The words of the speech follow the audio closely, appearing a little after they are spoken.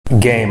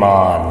Game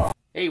on.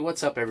 Hey,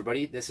 what's up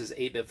everybody? This is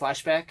 8-Bit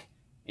Flashback,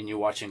 and you're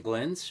watching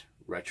Glenn's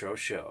Retro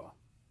Show.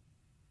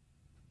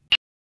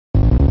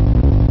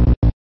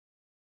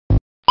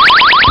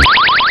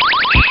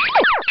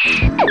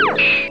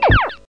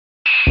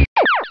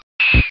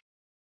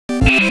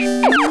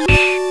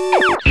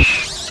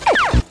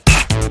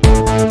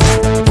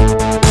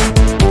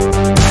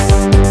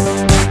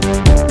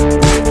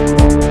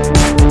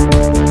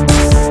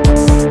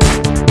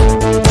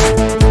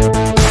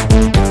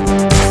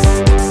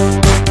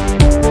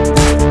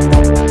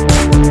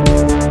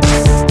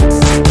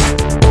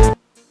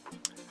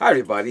 Hi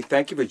everybody,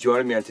 thank you for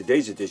joining me on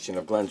today's edition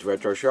of Glenn's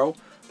Retro Show.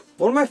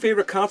 One of my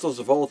favorite consoles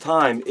of all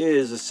time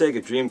is the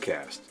Sega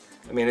DREAMCAST.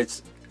 I mean,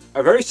 it's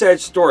a very sad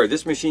story.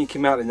 This machine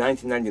came out in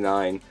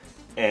 1999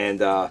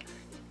 and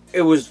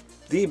it was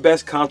the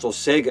best console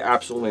Sega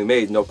absolutely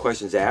made, no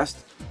questions asked.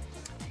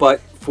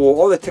 But for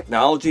all the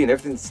technology and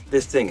everything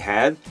this thing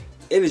had,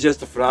 it is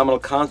just a phenomenal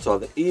console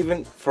that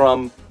even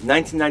from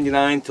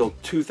 1999 till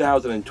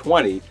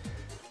 2020,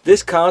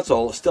 this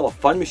console is still a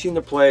fun machine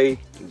to play,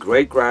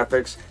 great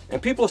graphics,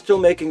 and people are still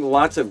making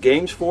lots of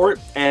games for it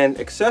and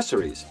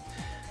accessories.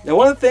 Now,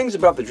 one of the things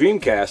about the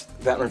Dreamcast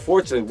that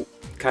unfortunately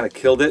kind of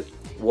killed it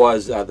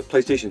was the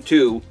PlayStation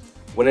 2,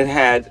 when it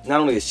had not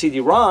only a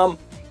CD-ROM,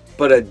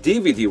 but a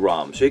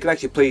DVD-ROM, so you can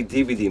actually play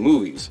DVD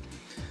movies.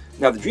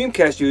 Now, the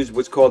Dreamcast used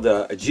what's called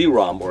a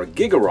G-ROM or a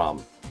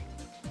Giga-ROM,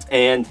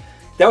 and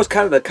that was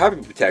kind of the copy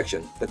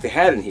protection that they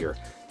had in here,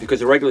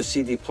 because a regular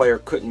CD player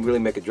couldn't really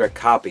make a direct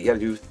copy. You had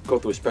to go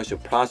through a special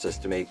process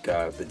to make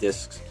the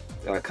discs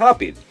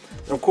copied.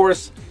 And of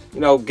course, you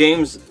know,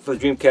 games for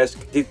the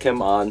Dreamcast did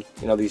come on,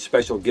 you know, these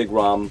special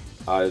gig-ROM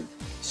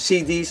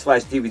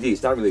CD/DVD.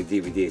 It's not really a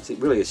DVD, it's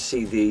really a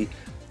CD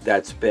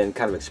that's been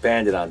kind of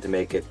expanded on to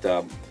make it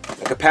a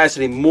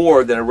capacity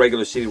more than a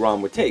regular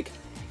CD-ROM would take.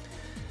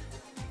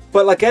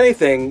 But like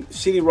anything,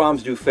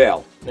 CD-ROMs do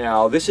fail.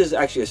 Now, this is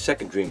actually a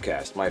second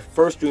Dreamcast. My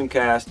first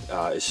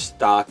Dreamcast is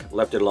stock,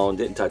 left it alone,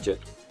 didn't touch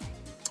it.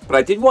 But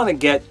I did want to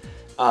get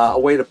a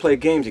way to play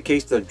games in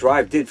case the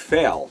drive did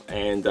fail.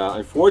 And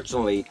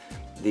unfortunately,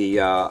 the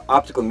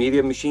optical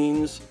media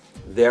machines,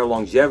 their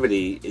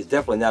longevity is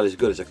definitely not as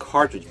good as a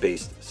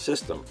cartridge-based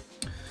system.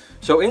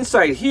 So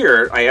inside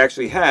here, I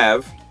actually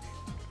have,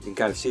 you can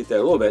kind of see it there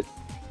a little bit,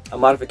 a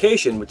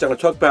modification, which I'm going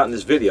to talk about in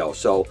this video.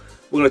 So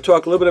we're going to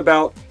talk a little bit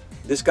about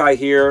this guy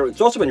here. It's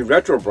also been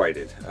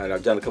retrobrighted, and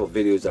I've done a couple of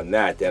videos on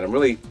that, and I'm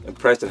really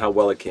impressed at how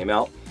well it came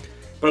out.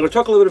 But I'm going to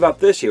talk a little bit about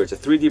this here. It's a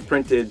 3D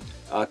printed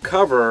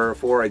cover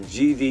for a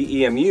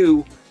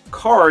GDEMU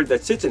card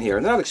that sits in here.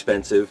 They're not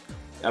expensive.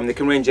 I mean, they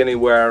can range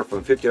anywhere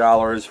from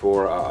 $50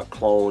 for a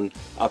clone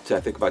up to,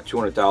 I think, about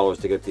 $200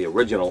 to get the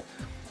original.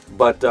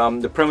 But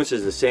the premise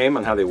is the same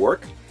on how they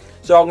work.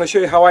 So I'm going to show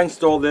you how I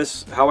installed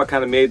this, how I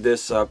kind of made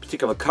this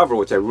particular cover,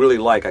 which I really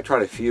like. I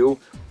tried a few.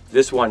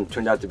 This one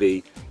turned out to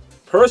be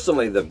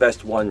personally the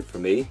best one for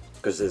me,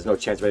 because there's no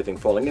chance of anything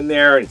falling in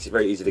there, and it's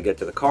very easy to get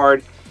to the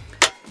card.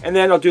 And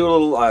then I'll do a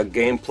little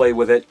gameplay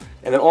with it.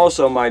 And then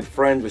also my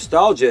friend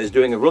Restalgia is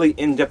doing a really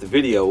in-depth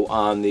video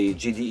on the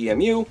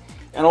GDEMU,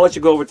 and I'll let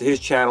you go over to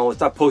his channel. It's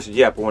not posted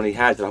yet, but when he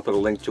has it, I'll put a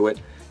link to it,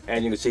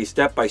 and you can see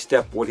step by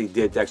step what he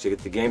did to actually get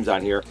the games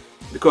on here,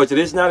 because it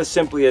is not as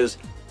simply as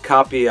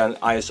copy an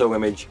ISO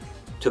image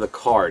to the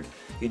card.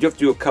 You do have to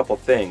do a couple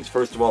things.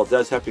 First of all, it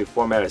does have to be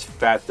formatted as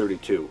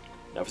FAT32.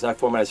 Now, if it's not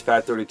formatted as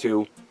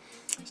FAT32,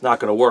 it's not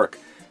going to work.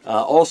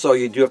 Also,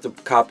 you do have to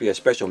copy a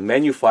special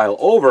menu file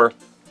over,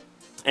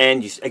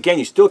 and again,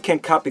 you still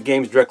can't copy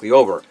games directly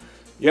over.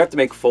 You have to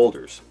make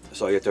folders.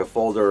 So you have to have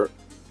folder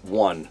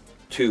 1,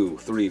 2,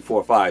 3,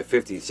 4, 5,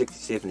 50, 60,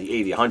 70,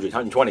 80, 100,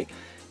 120.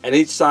 And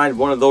each side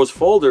one of those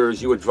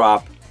folders, you would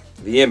drop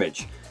the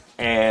image.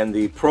 And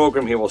the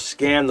program here will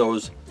scan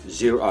those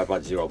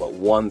but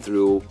 1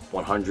 through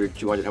 100,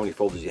 200, how many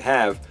folders you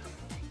have,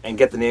 and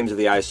get the names of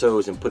the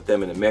ISOs and put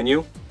them in the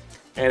menu.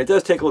 And it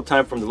does take a little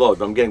time for them to load,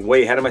 but I'm getting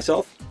way ahead of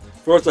myself.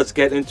 First, let's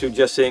get into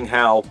just seeing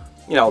how,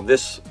 you know,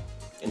 this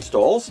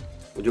installs.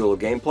 We'll do a little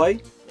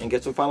gameplay and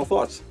get some final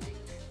thoughts.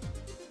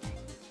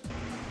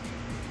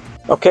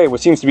 Okay,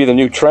 what seems to be the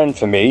new trend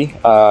for me,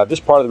 this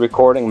part of the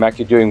recording I'm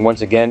actually doing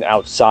once again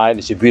outside.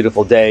 It's a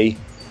beautiful day,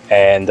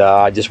 and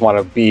I just want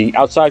to be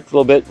outside for a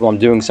little bit while I'm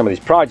doing some of these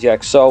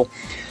projects. So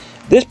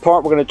this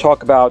part we're going to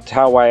talk about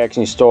how I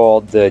actually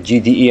installed the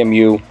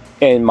GDEMU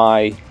in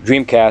my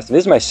Dreamcast.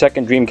 This is my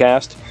second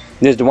Dreamcast.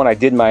 This is the one I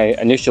did my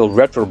initial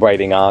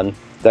retrobrighting on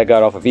that I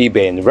got off of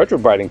eBay, and the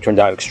retrobrighting turned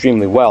out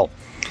extremely well.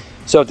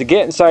 So to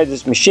get inside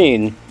this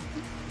machine,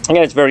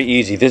 again, it's very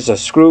easy. There's a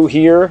screw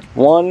here,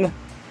 1,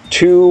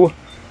 2,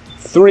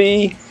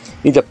 3. You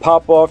need to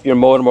pop off your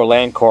modem or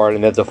LAN card,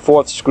 and there's a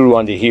 4th screw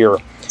under here.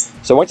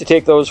 So once you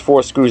take those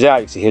 4 screws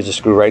out, you see here's a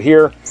screw right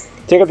here.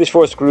 Take out these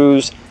 4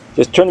 screws,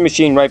 just turn the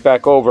machine right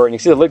back over, and you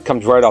see the lid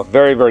comes right off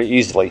very, very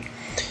easily.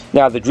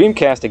 Now, the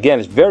Dreamcast, again,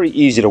 is very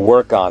easy to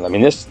work on. I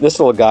mean, this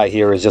little guy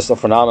here is just a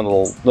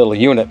phenomenal little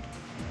unit.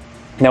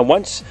 Now,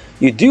 once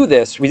you do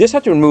this, we just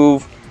have to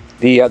remove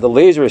the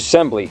laser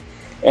assembly.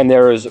 And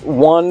there is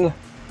 1,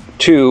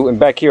 2, and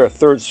back here a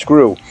third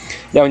screw.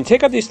 Now when you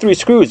take out these 3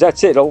 screws,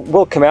 that's it. It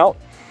will come out,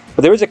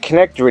 but there is a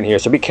connector in here,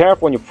 so be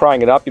careful when you're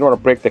prying it up. You don't want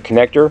to break the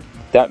connector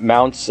that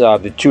mounts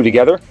the 2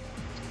 together.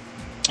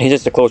 Here's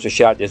just a closer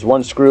shot. There's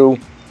 1 screw,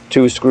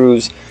 2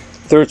 screws,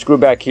 third screw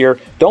back here.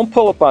 Don't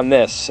pull up on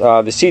this.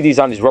 The CD's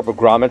on these rubber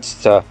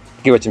grommets to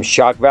give it some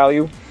shock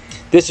value.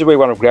 This is where you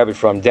want to grab it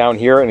from, down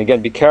here. And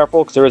again, be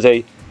careful because there is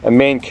a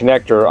main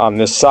connector on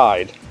this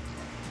side.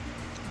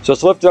 So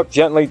let's lift it up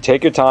gently,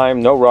 take your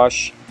time, no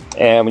rush.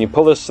 And when you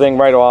pull this thing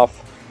right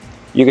off,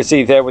 you can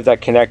see there with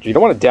that connector. You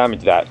don't want to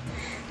damage that.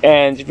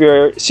 And if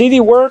your CD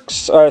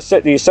works,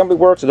 the assembly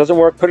works, it doesn't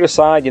work, put it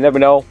aside. You never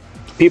know.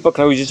 People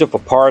can always use it for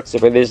parts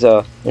if it is,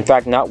 in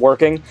fact, not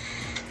working.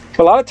 But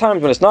a lot of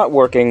times when it's not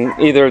working,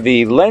 either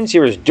the lens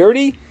here is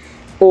dirty,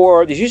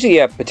 or there's usually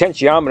a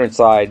potentiometer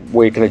inside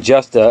where you can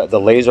adjust the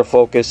laser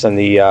focus and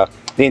the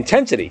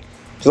intensity.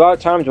 So a lot of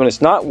times when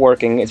it's not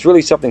working, it's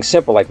really something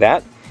simple like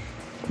that.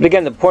 But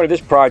again, the point of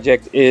this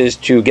project is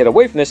to get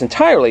away from this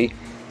entirely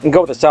and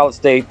go with a solid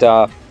state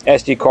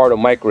SD card or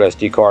micro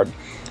SD card.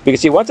 You can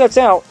see once that's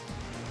out,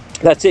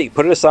 that's it. You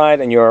put it aside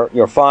and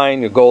you're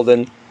fine, you're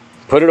golden.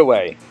 Put it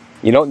away.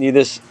 You don't need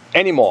this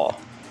anymore.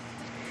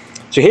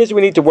 So here's what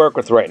we need to work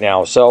with right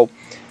now. So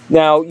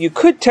now you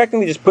could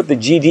technically just put the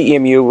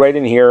GDEMU right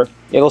in here.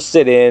 It'll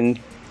sit in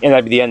and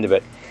that'd be the end of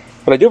it.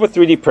 But I do have a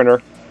 3D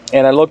printer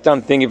and I looked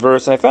on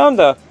Thingyverse and I found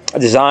a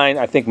design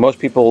I think most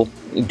people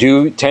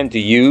do tend to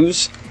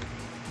use,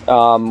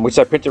 which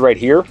I printed right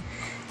here.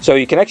 So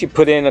you can actually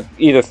put in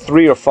either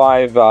 3 or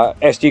 5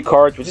 SD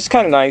cards, which is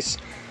kind of nice.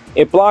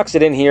 It blocks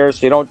it in here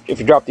so you don't, if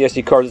you drop the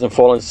SD card, it doesn't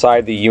fall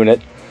inside the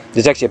unit.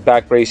 There's actually a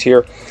back brace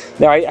here.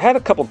 Now I had a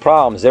couple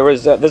problems.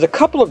 There's a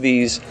couple of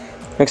these,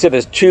 like I said,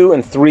 there's 2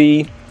 and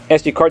 3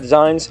 SD card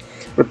designs,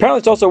 but apparently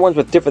it's also ones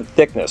with different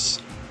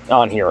thickness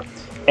on here.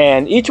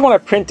 And each one I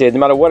printed, no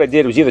matter what I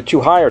did, was either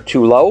too high or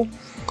too low.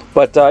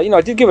 But you know,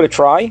 I did give it a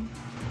try.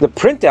 The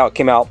printout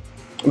came out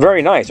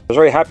very nice. I was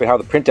very happy how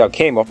the printout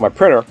came off my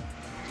printer.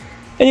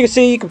 And you can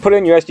see you can put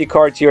in your SD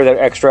cards here that are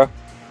extra.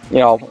 You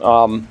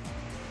know,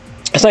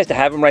 it's nice to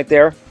have them right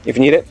there if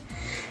you need it.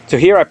 So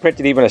here I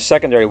printed even a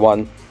secondary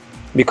one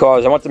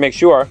because I want to make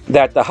sure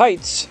that the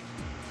heights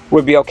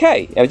would be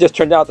okay. And it just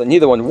turned out that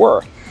neither one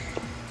were.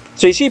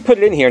 So you see, you put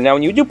it in here. Now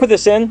when you do put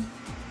this in,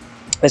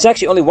 there's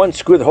actually only 1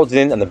 screw that holds it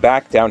in on the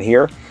back down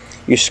here.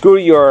 You screw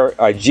your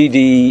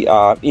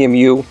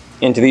GDEMU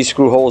into these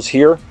screw holes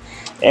here.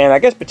 And I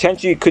guess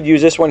potentially you could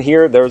use this one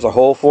here. There's a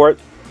hole for it.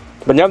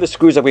 But now the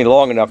screws have been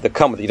long enough to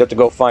come with it. You'd have to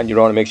go find your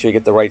own and make sure you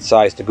get the right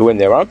size to go in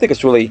there. I don't think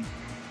it's really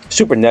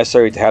super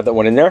necessary to have that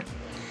one in there.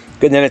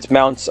 And then it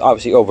mounts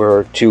obviously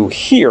over to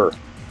here.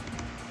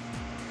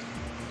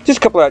 Just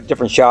a couple of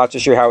different shots to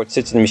show you how it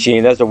sits in the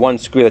machine. There's the 1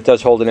 screw that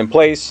does hold it in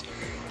place.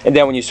 And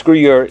then when you screw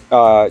your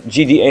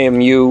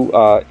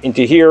GDEMU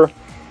into here,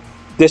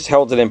 this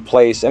holds it in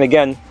place. And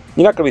again,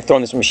 you're not going to be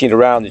throwing this machine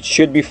around. It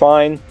should be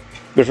fine.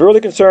 But if you're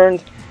really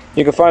concerned,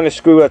 you can find a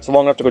screw that's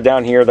long enough to go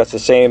down here. That's the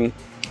same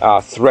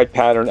thread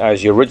pattern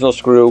as your original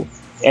screw.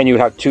 And you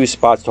would have 2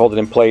 spots to hold it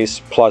in place,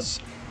 plus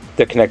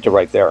the connector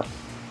right there.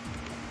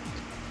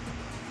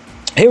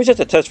 Here was just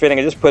a test fitting.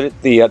 I just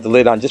put the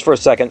lid on just for a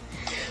second,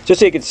 just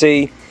so you can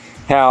see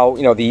how,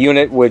 you know, the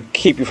unit would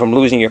keep you from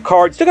losing your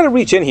card. Still got to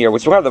reach in here,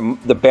 which is one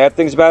of the bad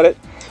things about it.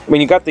 I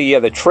mean, you got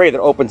the tray that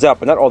opens up,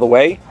 but not all the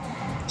way.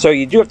 So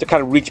you do have to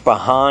kind of reach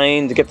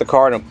behind to get the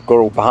card and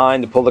go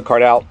behind to pull the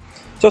card out.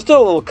 So it's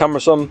still a little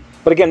cumbersome.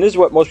 But again, this is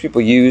what most people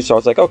use. So I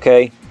was like,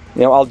 okay,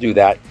 you know, I'll do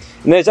that.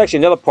 And there's actually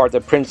another part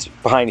that prints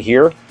behind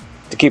here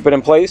to keep it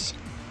in place,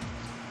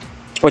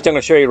 which I'm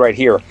going to show you right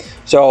here.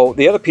 So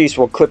the other piece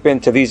will clip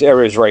into these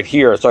areas right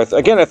here. So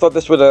again, I thought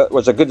this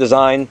was a good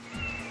design.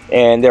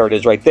 And there it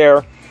is right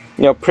there.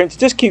 You know, prints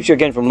just keeps you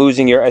again from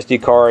losing your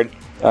SD card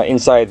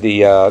inside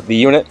the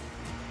unit.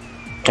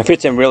 It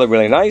fits in really,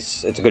 really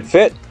nice. It's a good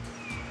fit.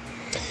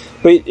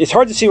 But it's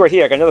hard to see right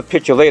here. I got another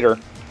picture later.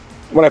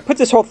 When I put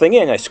this whole thing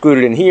in, I screwed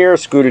it in here,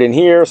 screwed it in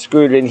here,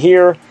 screwed it in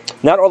here.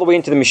 Not all the way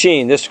into the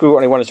machine. This screw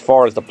only went as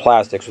far as the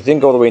plastic, so it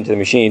didn't go all the way into the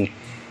machine.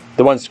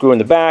 The 1 screw in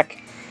the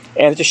back.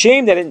 And it's a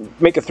shame that I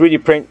didn't make a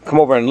 3D print come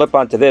over and lip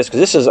onto this, because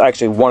this is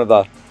actually one of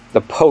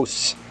the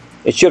posts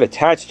it should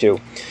attach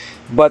to.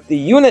 But the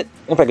unit,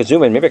 if I could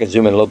zoom in, maybe I can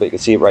zoom in a little bit, you can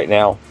see it right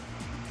now.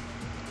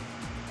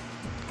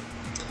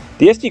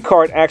 The SD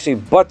card actually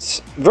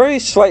butts very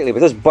slightly, but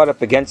does butt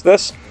up against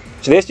this.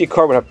 So the SD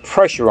card would have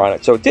pressure on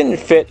it. So it didn't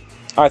fit,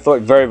 I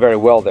thought, very, very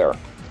well there.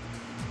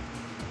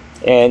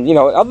 And, you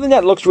know, other than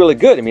that, it looks really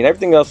good. I mean,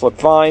 everything else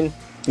looked fine.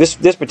 This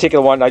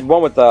particular one, I had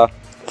one with the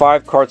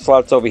 5 card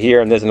slots over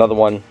here, and there's another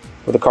one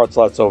with the card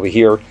slots over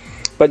here.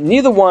 But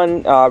neither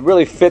one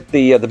really fit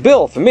the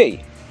bill for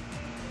me.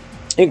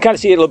 You can kind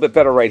of see it a little bit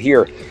better right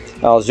here.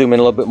 I'll zoom in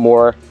a little bit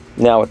more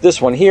now with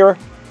this one here.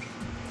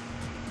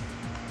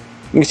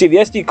 You can see the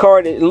SD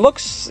card,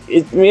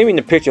 maybe in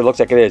the picture it looks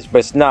like it is, but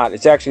it's not.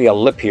 It's actually a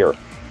lip here.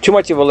 Too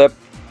much of a lip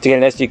to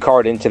get an SD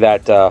card into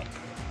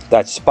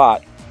that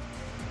spot.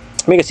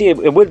 I mean, you can see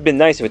it would have been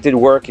nice if it did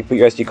work. You put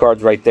your SD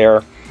cards right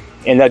there,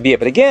 and that'd be it.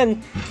 But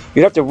again,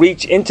 you'd have to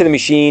reach into the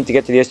machine to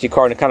get to the SD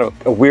card in kind of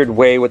a weird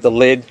way with the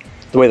lid,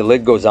 the way the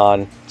lid goes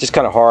on, just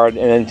kind of hard,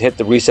 and then hit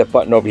the reset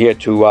button over here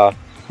to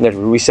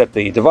reset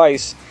the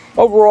device.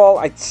 Overall,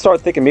 I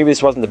started thinking maybe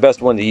this wasn't the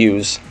best one to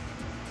use.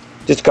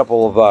 Just a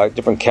couple of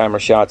different camera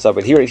shots of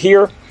it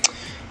here.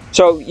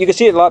 So you can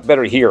see it a lot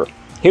better here.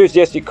 Here's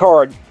the SD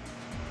card.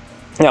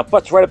 Now, it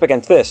butts right up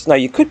against this. Now,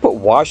 you could put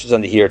washers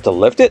under here to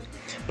lift it,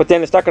 but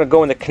then it's not going to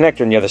go in the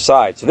connector on the other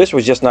side. So this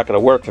was just not going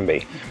to work for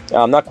me.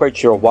 I'm not quite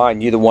sure why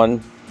neither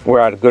one were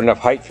at a good enough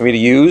height for me to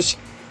use,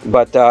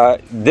 but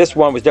this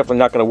one was definitely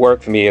not going to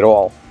work for me at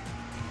all.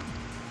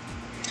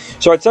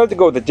 So I decided to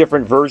go with a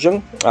different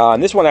version.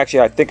 And this one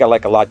actually I think I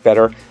like a lot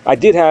better. I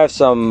did have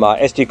some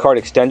SD card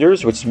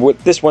extenders, which is what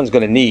this one's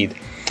going to need.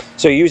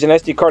 So you use an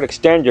SD card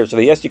extender, so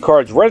the SD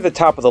card's right at the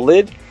top of the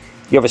lid.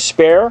 You have a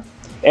spare,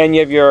 and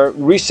you have your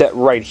reset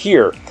right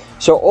here.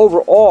 So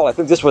overall, I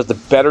think this was the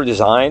better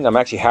design. I'm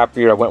actually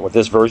happier I went with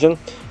this version.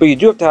 But you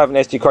do have to have an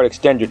SD card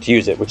extender to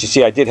use it, which you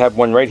see I did have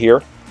one right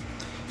here.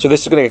 So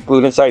this is going to get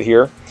glued inside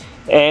here.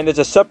 And there's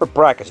a separate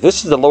bracket. So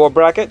this is the lower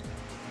bracket.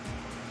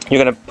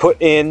 You're going to put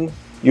in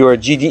your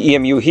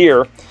GDEMU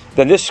here.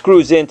 Then this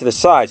screws into the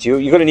side. So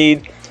you're going to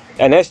need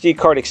an SD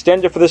card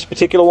extender for this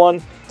particular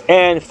one,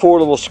 and 4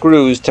 little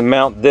screws to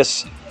mount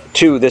this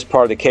to this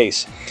part of the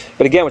case.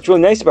 But again, what's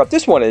really nice about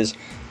this one is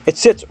it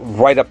sits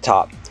right up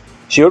top.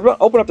 So you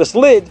open up this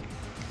lid,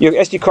 your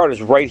SD card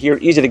is right here,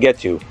 easy to get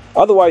to.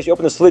 Otherwise, you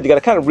open this lid, you got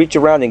to kind of reach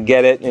around and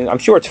get it, and I'm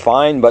sure it's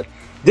fine, but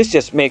this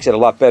just makes it a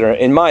lot better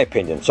in my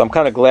opinion. So I'm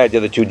kind of glad the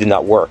other two did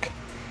not work.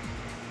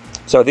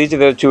 So these are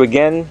the other two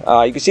again.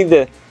 You can see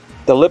the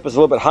lip is a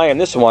little bit high on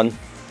this one.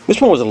 This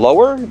one was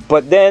lower,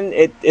 but then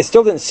it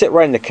still didn't sit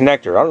right in the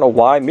connector. I don't know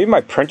why. Maybe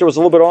my printer was a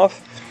little bit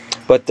off.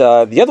 But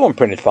the other one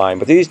printed fine.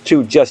 But these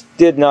two just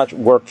did not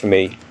work for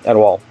me at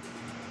all.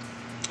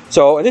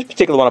 So in this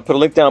particular one, I'll put a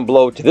link down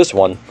below to this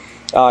one.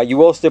 You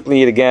will simply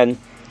need, again,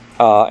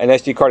 an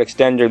SD card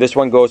extender. This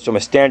one goes from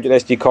a standard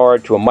SD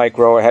card to a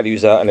micro. I had to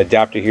use an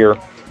adapter here.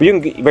 But you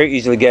can very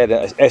easily get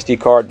an SD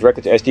card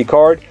directly to SD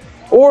card.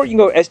 Or you can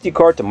go SD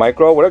card to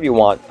micro, whatever you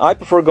want. I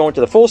prefer going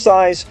to the full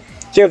size.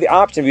 So you have the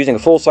option of using a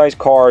full-size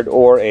card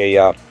or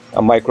a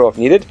micro if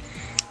needed.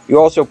 You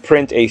also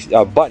print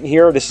a button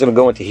here. This is going to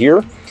go into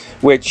here,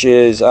 which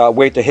is a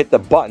way to hit the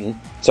button.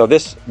 So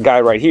this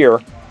guy right here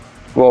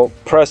will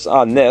press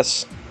on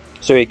this,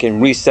 so you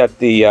can reset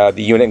the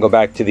unit and go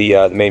back to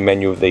the main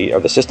menu of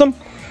the system.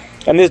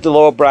 And there's the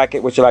lower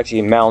bracket, which will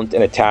actually mount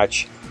and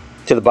attach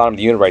to the bottom of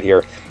the unit right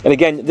here. And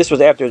again, this was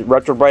after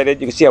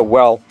Retrobrighted. You can see how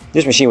well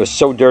this machine was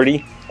so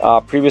dirty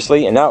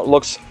previously, and now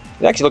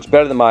it actually looks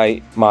better than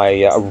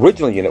my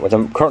original unit, which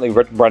I'm currently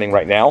Retrobrighting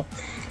right now.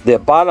 The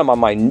bottom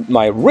on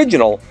my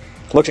original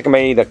looks like I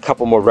made a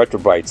couple more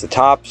Retrobrights. The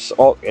tops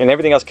and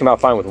everything else came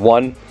out fine with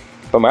one,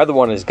 but my other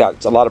one has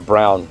got a lot of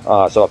brown, so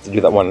I'll have to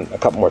do that one a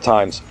couple more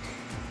times.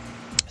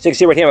 So you can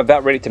see right here, I'm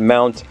about ready to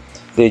mount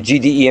the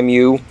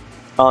GDEMU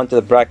onto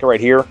the bracket right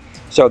here.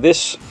 So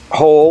this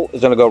hole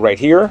is going to go right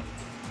here.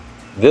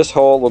 This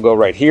hole will go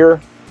right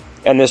here,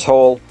 and this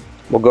hole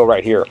will go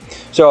right here.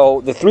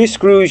 So the 3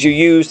 screws you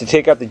use to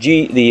take out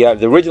the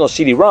original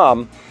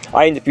CD-ROM,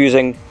 I end up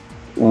using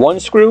 1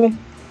 screw,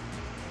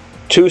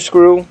 2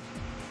 screw,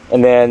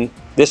 and then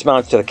this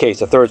mounts to the case,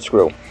 the 3rd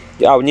screw.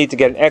 I would need to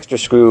get an extra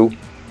screw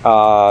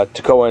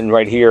to go in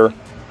right here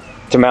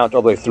to mount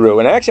all the way through.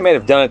 And I actually might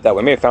have done it that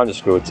way. I may have found a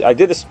screw. I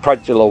did this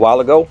project a little while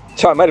ago,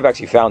 so I might have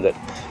actually found it.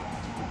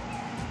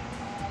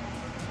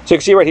 So you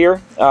can see right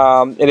here,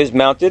 it is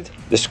mounted.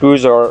 The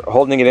screws are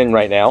holding it in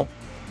right now.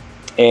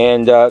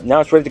 And now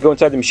it's ready to go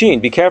inside the machine.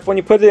 Be careful when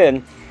you put it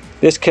in.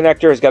 This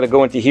connector has got to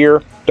go into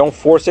here. Don't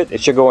force it.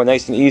 It should go in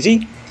nice and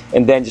easy.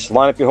 And then just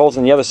line up your holes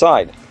on the other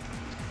side.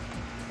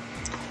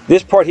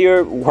 This part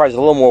here requires a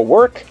little more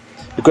work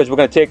because we're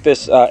going to take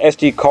this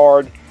SD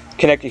card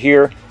connector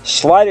here,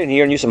 slide it in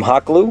here, and use some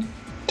hot glue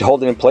to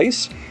hold it in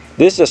place.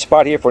 This is a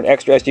spot here for an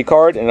extra SD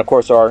card, and of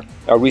course our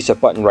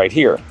reset button right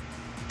here.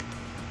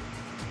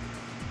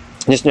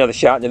 Just another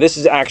shot. Now this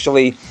is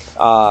actually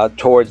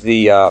towards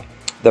the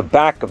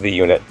back of the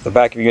unit. The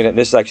back of the unit. And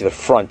this is actually the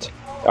front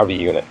of the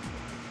unit.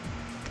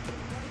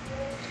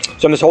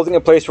 So I'm just holding it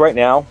in place right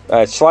now.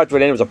 It slides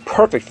right in. It was a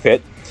perfect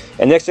fit.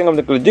 And next thing I'm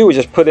going to do is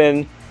just put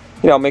in,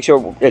 make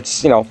sure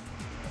it's,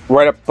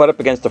 butt up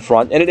against the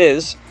front. And it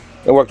is.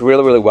 It worked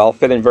really, really well.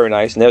 Fit in very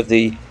nice. And there's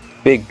the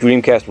big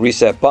Dreamcast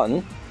reset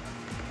button.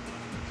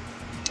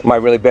 My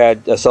really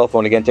bad cell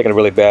phone again, taking a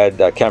really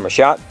bad camera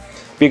shot.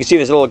 But you can see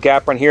there's a little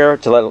gap right here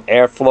to let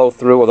air flow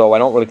through, although I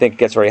don't really think it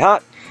gets very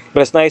hot.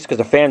 But it's nice because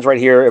the fan's right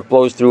here. It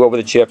blows through over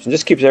the chips and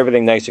just keeps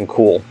everything nice and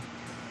cool.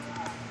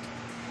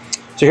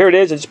 So here it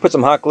is. I just put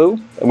some hot glue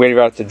and waited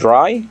for it to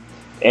dry.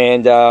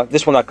 And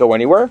this will not go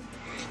anywhere.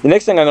 The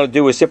next thing I'm going to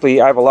do is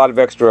simply, I have a lot of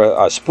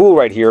extra spool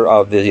right here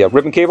of the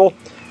ribbon cable.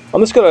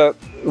 I'm just going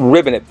to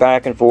ribbon it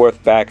back and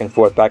forth, back and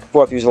forth, back and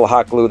forth. Use a little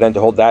hot glue then to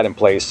hold that in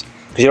place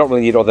because you don't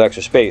really need all that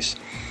extra space.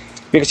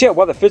 You can see how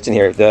well that fits in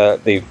here.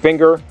 The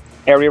finger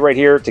area right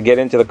here to get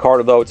into the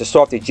card, although it's a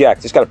soft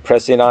eject. Just got to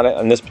press in on it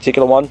on this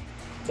particular one,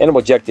 and it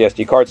will eject the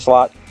SD card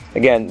slot.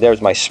 Again,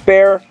 there's my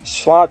spare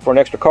slot for an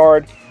extra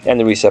card and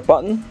the reset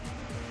button.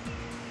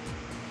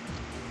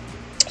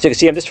 So you can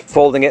see I'm just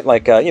folding it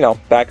like, you know,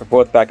 back and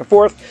forth, back and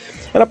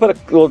forth. And I'll put a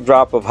little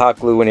drop of hot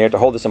glue in here to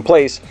hold this in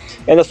place.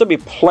 And there'll still be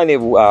plenty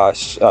of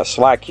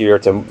slack here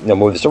to, you know,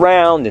 move this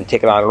around and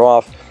take it on and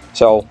off.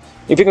 So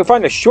if you can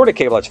find a shorter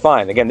cable, that's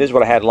fine. Again, this is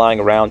what I had lying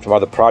around from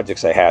other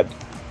projects I had.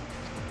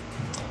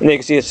 And then you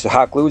can see it's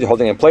hot glue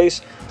holding it in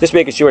place. Just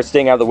making sure it's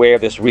staying out of the way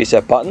of this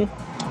reset button.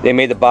 They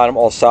made the bottom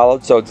all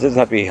solid, so it doesn't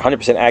have to be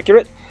 100%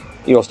 accurate.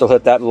 You'll still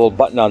hit that little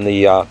button on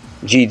the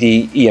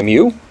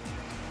GDEMU.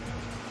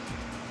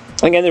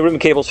 Again, the ribbon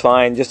cable's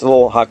fine, just a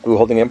little hot glue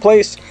holding it in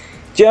place,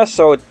 just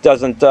so it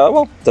doesn't,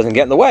 well, doesn't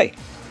get in the way.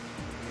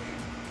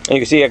 And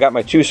you can see I got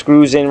my 2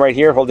 screws in right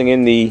here, holding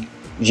in the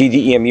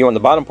GDEMU on the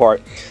bottom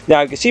part.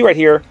 Now you can see right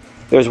here,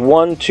 there's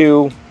 1,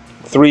 2,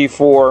 3,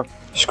 4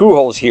 screw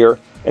holes here,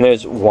 and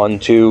there's 1,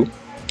 2,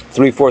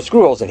 3, 4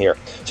 screw holes in here.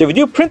 So if you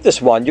do print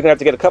this one, you're going to have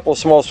to get a couple of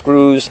small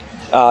screws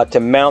to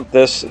mount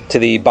this to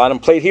the bottom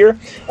plate here.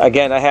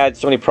 Again, I had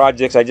so many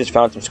projects, I just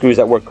found some screws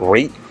that work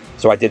great.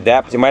 So I did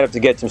that, but you might have to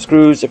get some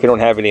screws if you don't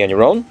have any on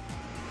your own.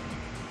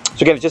 So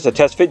again, it's just a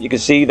test fit. You can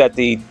see that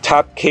the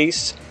top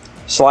case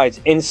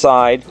slides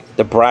inside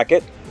the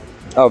bracket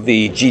of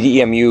the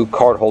GDEMU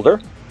card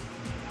holder.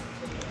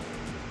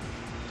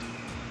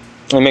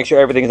 And make sure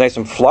everything is nice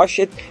and flush.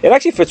 It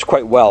actually fits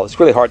quite well. It's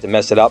really hard to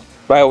mess it up,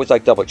 but I always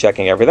like double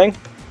checking everything.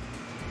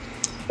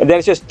 And then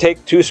it's just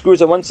take 2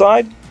 screws on one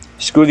side,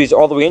 screw these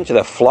all the way into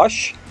the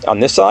flush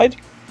on this side,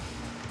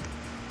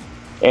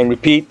 and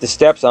repeat the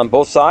steps on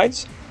both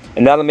sides.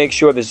 And that'll make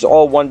sure this is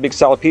all one big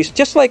solid piece,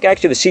 just like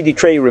actually the CD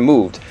tray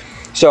removed.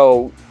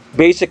 So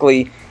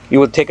basically, you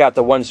would take out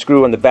the 1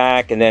 screw in the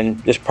back and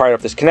then just pry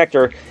off this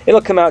connector.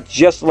 It'll come out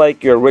just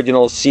like your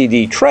original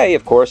CD tray.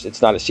 Of course,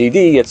 it's not a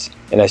CD, it's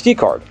an SD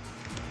card.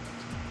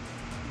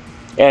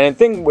 And the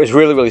thing was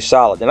really, really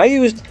solid. And I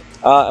used,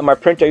 on my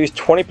printer, I used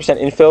 20%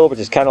 infill, which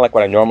is kind of like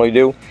what I normally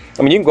do.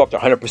 I mean, you can go up to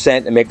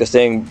 100% and make this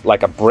thing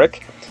like a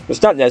brick.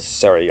 It's not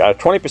necessary.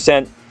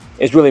 20%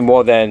 is really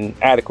more than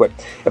adequate.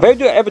 If I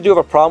ever do have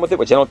a problem with it,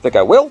 which I don't think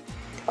I will,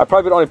 I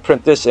probably would only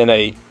print this in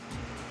a,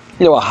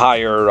 you know, a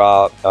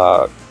higher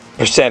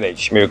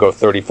percentage. Maybe go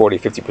 30, 40,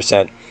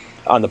 50%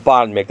 on the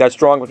bottom, make that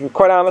strong. But to be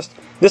quite honest,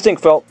 this thing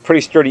felt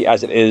pretty sturdy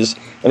as it is.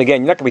 And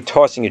again, you're not going to be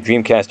tossing your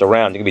Dreamcast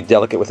around. You're going to be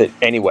delicate with it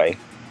anyway.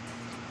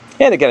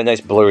 And again, a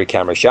nice blurry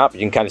camera shot.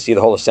 You can kind of see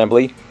the whole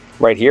assembly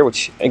right here,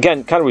 which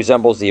again kind of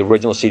resembles the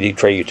original CD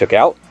tray you took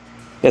out.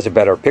 There's a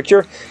better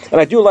picture.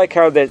 And I do like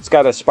how that it's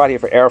got a spot here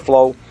for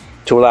airflow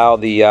to allow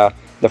the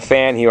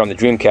fan here on the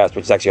Dreamcast,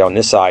 which is actually on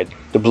this side,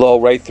 to blow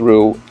right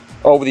through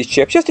over these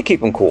chips just to keep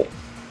them cool.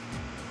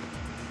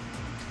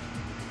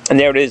 And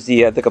there it is,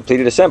 the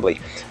completed assembly.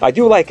 I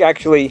do like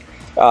actually,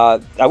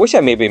 I wish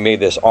I maybe made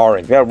this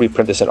orange. Maybe I'll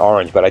reprint this in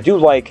orange, but I do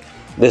like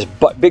this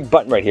big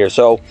button right here.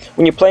 So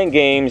when you're playing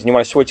games and you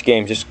want to switch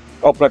games, just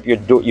open up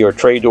your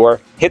tray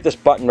door, hit this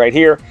button right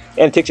here,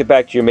 and it takes you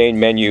back to your main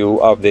menu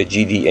of the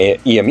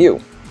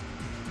GDEMU.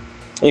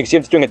 And you can see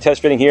I'm just doing a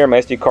test fitting here, my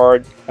SD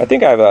card. I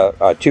think I have a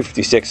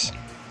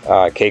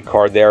 256K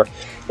card there.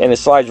 And it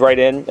slides right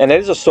in. And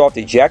it is a soft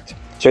eject,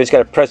 so you just got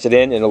to press it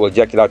in and it will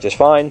eject it out just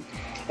fine.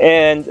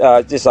 And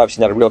this is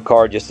obviously not a real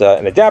card, just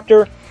an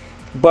adapter.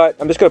 But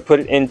I'm just going to put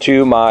it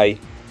into my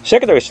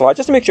secondary slot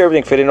just to make sure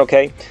everything fit in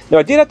okay. Now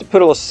I did have to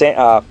put a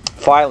little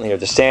file in here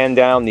to sand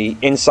down the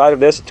inside of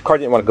this. The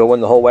card didn't want to go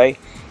in the whole way.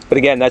 But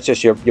again, that's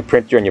just your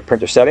printer and your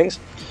printer settings.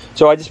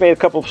 So I just made a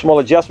couple of small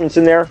adjustments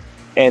in there.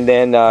 And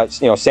then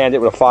you know, sand it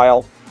with a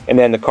file, and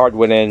then the card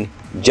went in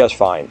just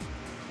fine.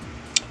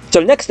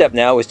 So the next step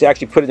now is to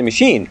actually put it in the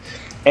machine.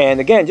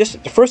 And again,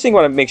 just the first thing you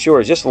want to make sure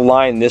is just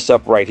line this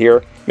up right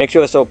here. Make sure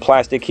there's no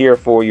plastic here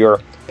for your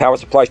power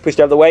supply is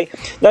pushed out of the way.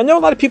 Now I know a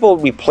lot of people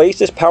replace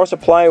this power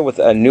supply with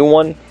a new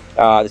one.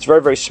 It's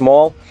very, very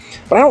small,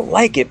 but I don't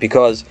like it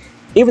because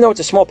even though it's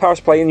a small power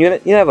supply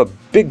unit, you have a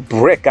big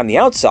brick on the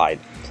outside.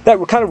 That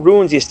kind of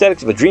ruins the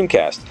aesthetics of a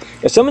Dreamcast.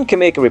 If someone can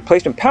make a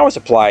replacement power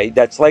supply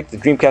that's like the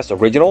Dreamcast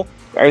original,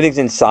 everything's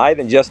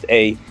inside and just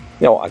a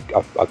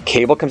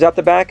cable comes out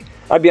the back,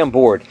 I'd be on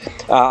board.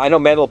 I know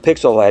Metal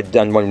Pixel had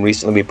done one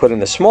recently. We put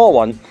in a small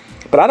one,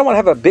 but I don't want to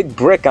have a big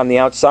brick on the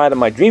outside of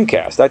my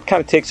Dreamcast. That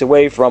kind of takes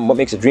away from what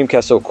makes a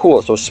Dreamcast so cool.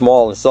 It's so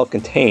small and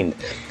self-contained.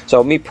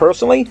 So me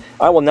personally,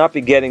 I will not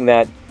be getting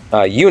that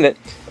unit.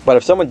 But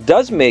if someone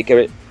does make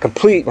a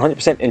complete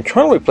 100%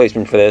 internal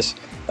replacement for this,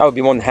 I would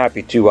be more than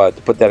happy to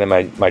put that in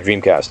my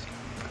Dreamcast.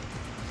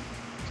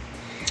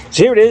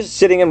 So here it is,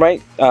 sitting in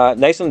right,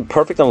 nice and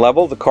perfect and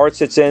level. The card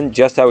sits in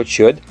just how it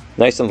should,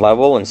 nice and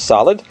level and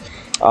solid.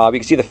 You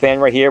can see the fan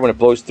right here. When it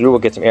blows through, we'll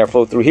get some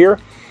airflow through here.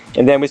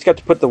 And then we just got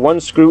to put the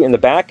 1 screw in the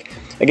back.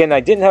 Again, I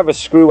didn't have a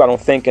screw, I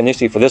don't think,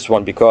 initially for this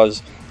one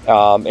because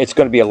it's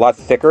going to be a lot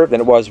thicker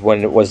than it was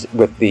when it was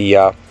with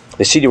the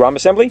CD-ROM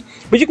assembly.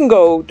 But you can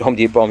go to Home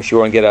Depot, I'm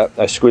sure, and get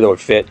a screw that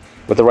would fit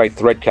with the right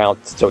thread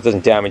count so it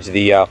doesn't damage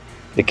the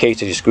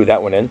case as you screw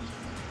that one in.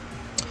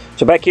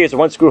 So back here is the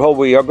 1 screw hole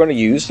we are going to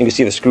use. You can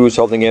see the screws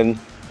holding in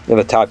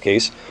the top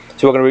case.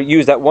 So we're going to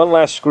use that one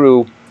last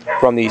screw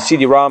from the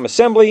CD-ROM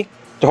assembly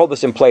to hold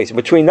this in place.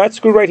 Between that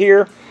screw right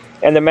here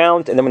and the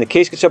mount, and then when the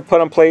case gets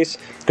put in place,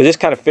 because this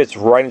kind of fits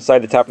right inside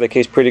the top of the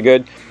case pretty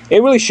good,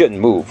 it really shouldn't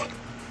move.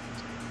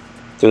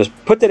 So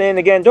just put that in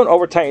again. Don't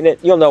over tighten it.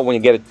 You'll know when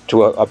you get it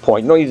to a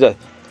point. You don't need to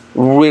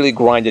really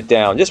grind it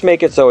down. Just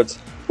make it so it's,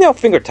 you know,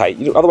 finger tight.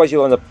 Otherwise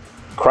you'll end up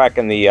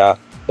cracking the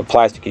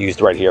plastic you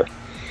used right here.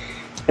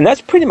 And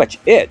that's pretty much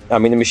it. I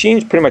mean, the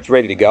machine's pretty much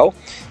ready to go.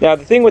 Now,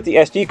 the thing with the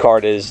SD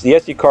card is the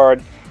SD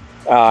card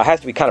has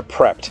to be kind of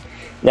prepped.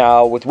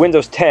 Now, with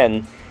Windows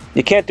 10,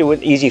 you can't do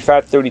an easy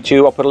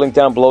FAT32. I'll put a link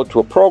down below to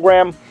a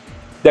program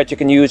that you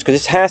can use, because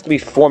this has to be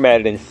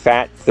formatted in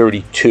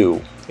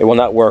FAT32. It will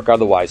not work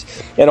otherwise.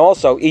 And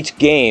also, each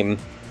game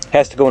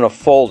has to go in a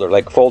folder.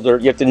 Like folder,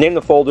 you have to name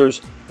the folders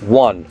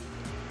 1,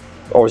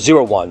 or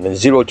 01, and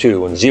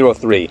 02, and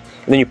 03.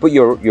 And then you put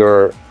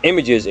your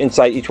images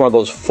inside each one of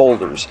those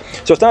folders.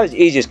 So it's not as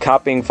easy as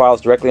copying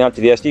files directly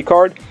onto the SD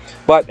card,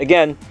 but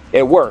again,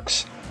 it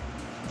works.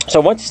 So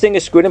once this thing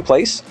is screwed in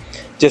place,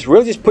 just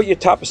put your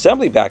top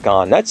assembly back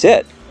on. That's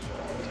it.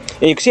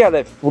 And you can see how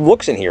that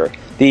looks in here.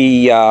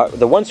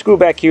 The one screw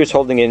back here is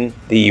holding in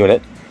the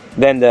unit.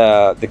 Then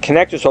the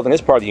connector is holding this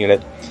part of the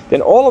unit.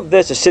 Then all of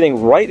this is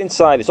sitting right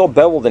inside. It's all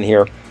beveled in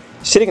here,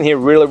 sitting in here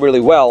really,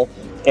 really well,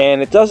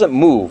 and it doesn't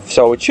move,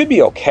 so it should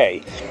be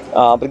okay.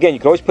 But again, you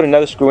can always put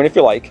another screw in if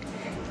you like.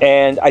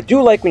 And I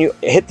do like when you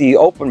hit the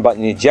open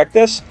button and eject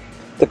this,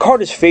 the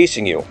card is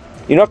facing you.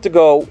 You don't have to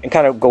go and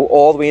kind of go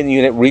all the way in the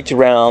unit, reach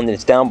around, and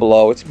it's down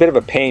below. It's a bit of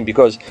a pain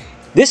because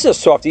this is a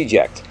soft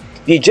eject.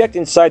 The eject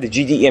inside the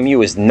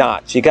GDEMU is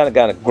not, so you kind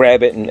of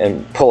grab it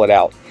and pull it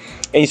out.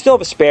 And you still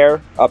have a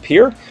spare up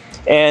here,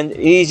 and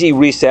easy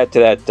reset to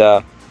that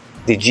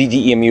the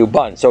GDEMU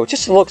button. So it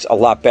just looks a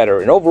lot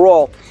better. And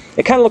overall,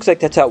 it kind of looks like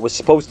that's how it was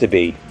supposed to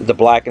be, with the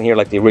black in here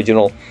like the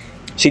original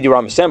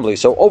CD-ROM assembly.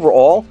 So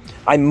overall,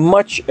 I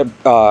much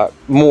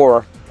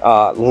more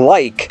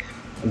like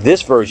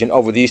this version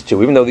over these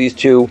two, even though these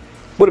two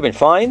would have been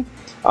fine.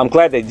 I'm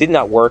glad they did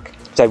not work,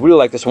 because I really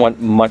like this one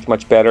much,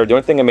 much better. The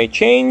only thing I may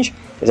change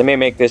is I may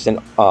make this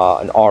an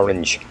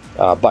orange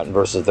button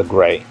versus the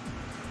gray.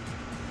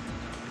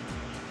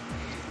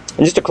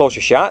 And just a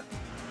closer shot,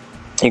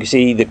 you can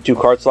see the two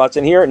card slots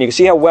in here, and you can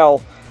see how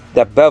well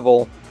that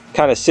bevel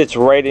kind of sits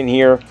right in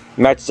here,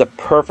 matches up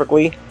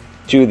perfectly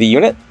to the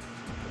unit.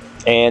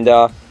 And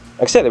like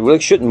I said, it really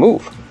shouldn't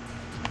move.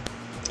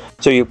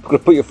 So you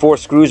put your 4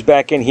 screws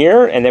back in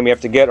here, and then we have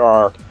to get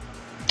our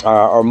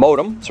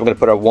modem. So we're going to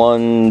put our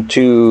 1,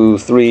 2,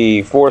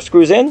 3, 4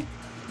 screws in,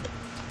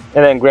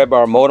 and then grab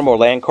our modem or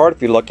LAN card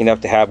if you're lucky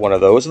enough to have one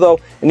of those. Though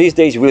in these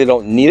days you really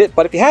don't need it,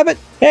 but if you have it,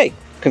 hey,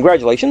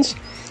 congratulations.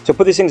 So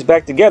put these things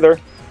back together,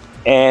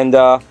 and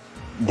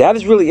that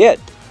is really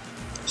it.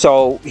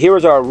 So here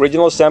is our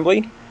original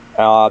assembly.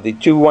 The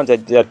two ones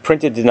that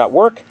printed did not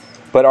work,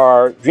 but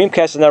our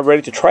Dreamcast is now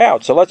ready to try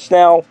out. So let's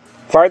now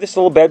fire this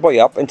little bad boy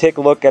up and take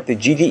a look at the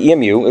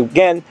GDEMU.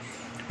 Again,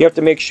 you have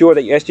to make sure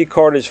that your SD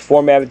card is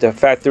formatted to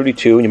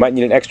FAT32, and you might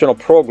need an external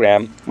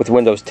program with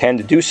Windows 10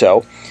 to do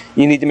so.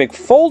 You need to make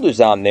folders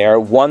on there,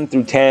 1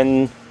 through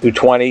 10 through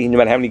 20, no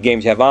matter how many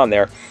games you have on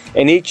there,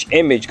 and each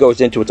image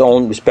goes into its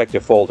own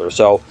respective folder.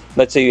 So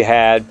let's say you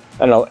had,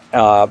 I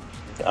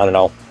don't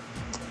know,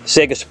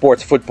 Sega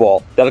Sports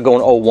Football, that'll go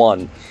in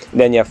 01.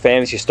 Then you have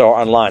Fantasy Star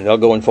Online, that'll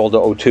go in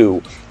folder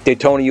 02.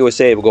 Daytona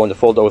USA will go into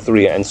folder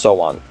 03, and so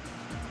on.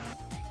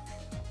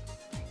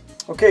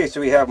 Okay,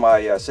 so we have my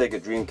Sega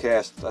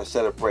Dreamcast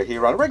set up right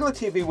here on a regular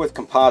TV with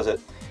composite,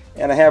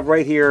 and I have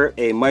right here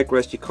a micro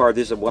SD card.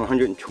 This is a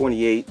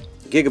 128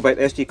 gigabyte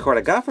SD card.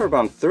 I got for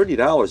around $30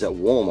 at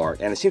Walmart,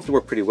 and it seems to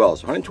work pretty well.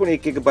 So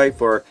 128 gigabyte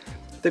for,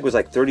 I think it was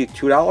like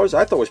 $32.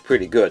 I thought it was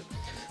pretty good.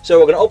 So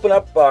we're going to open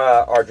up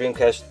our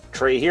Dreamcast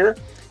tray here,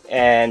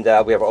 and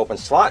we have our open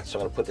slot. So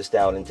I'm going to put this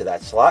down into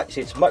that slot. You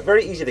see, it's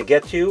very easy to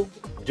get to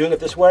doing it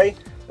this way.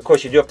 Of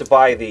course, you do have to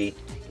buy the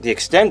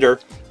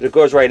extender, but it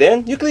goes right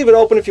in. You can leave it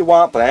open if you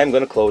want, but I am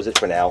going to close it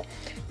for now.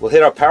 We'll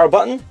hit our power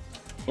button,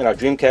 and our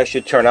Dreamcast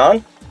should turn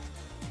on.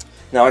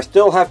 Now I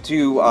still have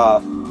to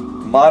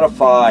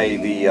modify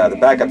the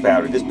backup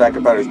battery. This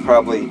backup battery is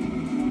probably, I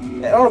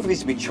don't know if it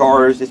needs to be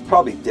charged. It's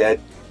probably dead.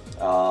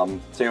 So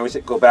you always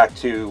go back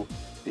to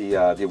the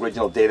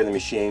original date of the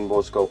machine.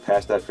 We'll just go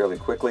past that fairly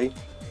quickly.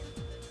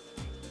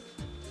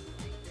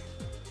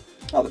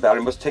 Oh, the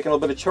battery must have taken a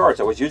little bit of charge.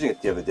 I was using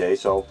it the other day,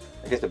 so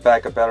I guess the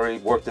backup battery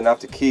worked enough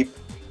to keep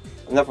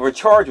enough of a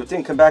charge, but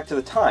didn't come back to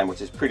the time, which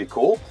is pretty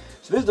cool.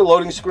 So this is the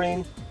loading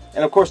screen,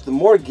 and of course the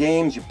more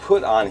games you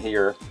put on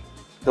here,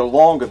 the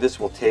longer this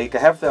will take. I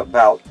have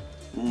about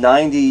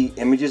 90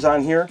 images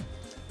on here,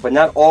 but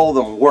not all of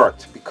them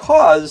worked,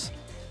 because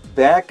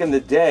back in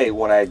the day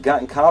when I had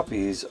gotten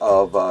copies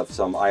of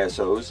some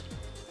ISOs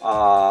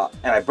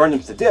and I burned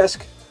them to the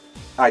disk,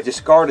 I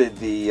discarded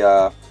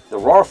the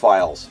RAW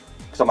files.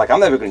 Because I'm like, I'm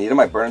never going to need them.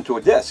 I burn them to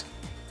a disk.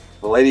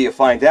 But later you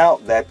find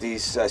out that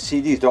these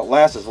CDs don't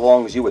last as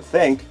long as you would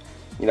think.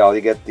 You know, you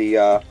get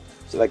the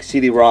so like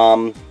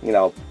CD-ROM, you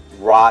know,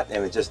 rot,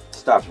 and it just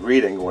stops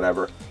reading or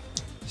whatever.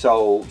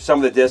 So some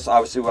of the disks,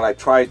 obviously, when I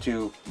tried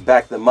to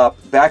back them up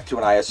back to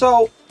an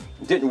ISO,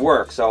 didn't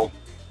work. So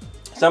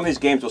some of these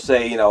games will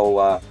say, you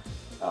know,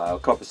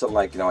 come up with something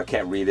like, you know, I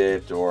can't read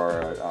it,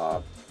 or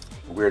a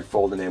weird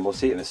folder name. We'll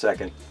see it in a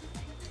second.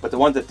 But the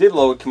ones that did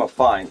load come up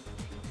fine.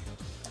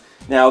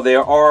 Now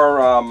there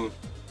are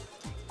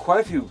quite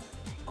a few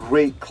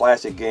great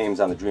classic games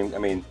on the Dream. I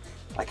mean,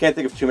 I can't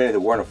think of too many that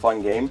weren't a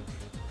fun game.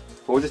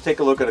 But we'll just take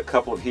a look at a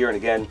couple of here. And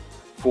again,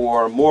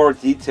 for more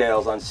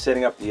details on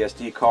setting up the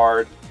SD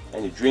card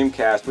and your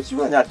Dreamcast, which is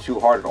really not too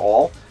hard at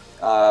all.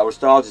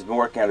 Restalgia's been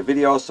working on a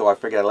video, so I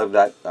figured I'd leave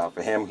that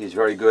for him. He's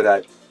very good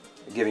at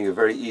giving you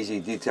very easy,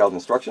 detailed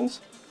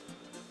instructions.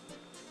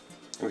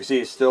 You can see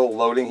it's still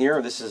loading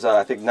here. This is,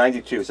 I think,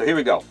 92. So here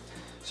we go.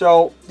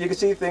 So you can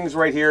see things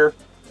right here.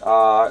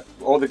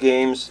 All the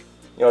games,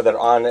 you know, that are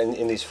on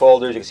in these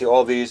folders. You can see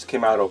all these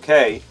came out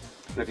okay.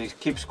 But if you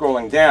keep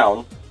scrolling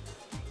down,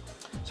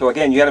 so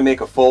again, you got to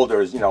make a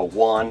folder, you know,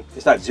 1.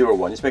 It's not 0,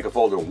 1. Just make a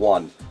folder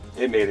 1.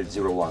 It made it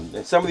 0, 1.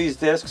 And some of these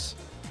discs,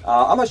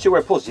 I'm not sure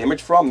where it pulls the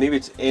image from. Maybe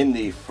it's in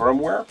the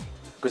firmware,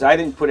 because I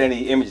didn't put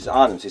any images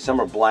on them. See, some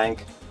are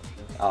blank,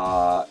 you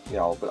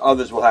know, but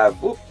others will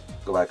have. Oop,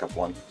 go back up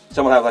one.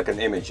 Some will have like an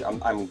image.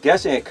 I'm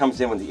guessing it comes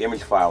in with the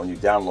image file when you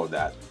download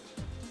that.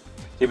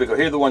 Here we go.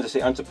 Here are the ones that say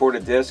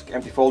unsupported disk,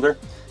 empty folder.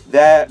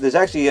 There's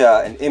actually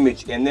an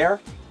image in there.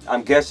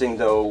 I'm guessing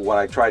though, when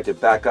I tried to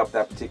back up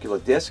that particular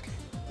disk,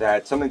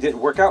 that something didn't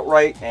work out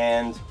right,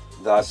 and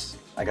thus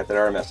I got that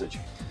error message.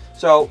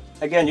 So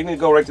again, you can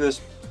go right to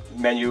this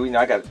menu. You know,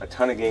 I got a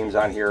ton of games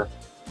on here.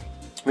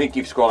 We can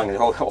keep scrolling. There's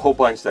a whole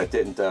bunch that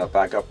didn't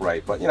back up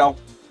right. But you know,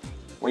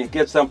 when you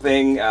get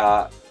something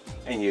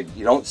and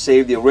you don't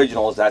save the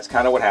originals, that's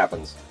kind of what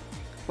happens.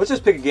 Let's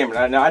just pick a game.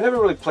 Now, I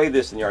never really played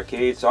this in the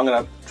arcade, so I'm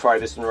going to try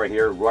this one right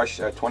here, Rush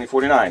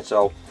 2049.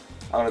 So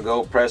I'm going to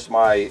go press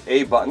my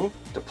A button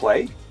to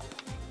play.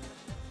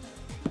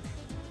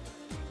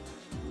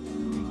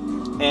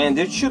 And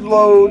it should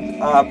load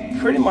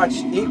pretty much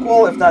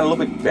equal, if not a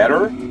little bit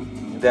better,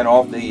 than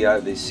off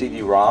the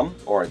CD-ROM,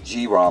 or a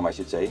G-ROM, I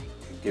should say,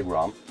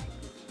 gig-ROM.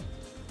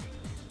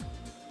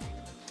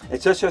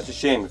 It's just a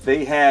shame. If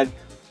they had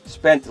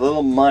spent a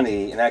little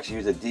money and actually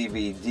used a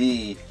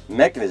DVD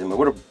mechanism, it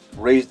would have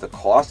raised the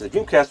cost. The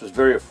Dreamcast was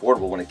very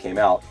affordable when it came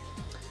out,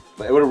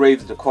 but it would have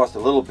raised the cost a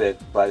little bit,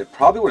 but it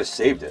probably would have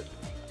saved it.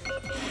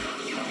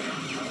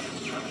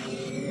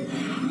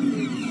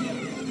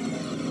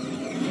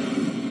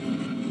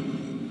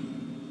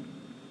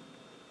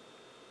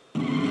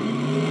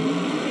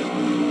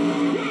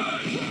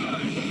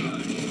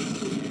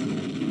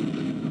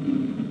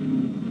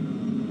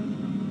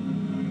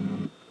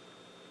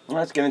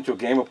 Let's get into a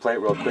game. We'll play it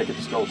real quick. Hit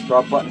the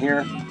start button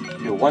here.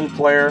 Do one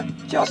player,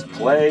 just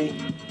play,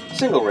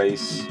 single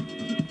race.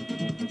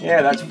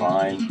 Yeah, that's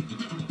fine.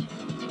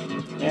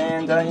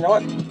 And you know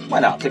what?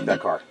 Why not? Take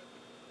that car.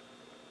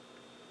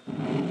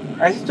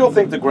 I still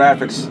think the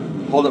graphics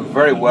hold up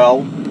very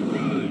well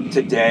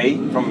today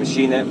from a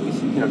machine that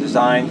was, you know,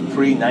 designed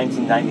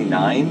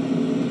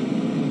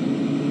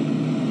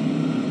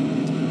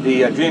pre-1999.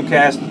 The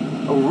Dreamcast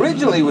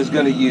originally was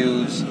going to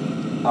use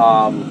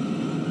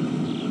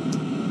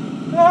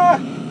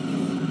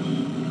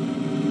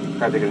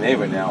can't think of the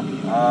name of it now.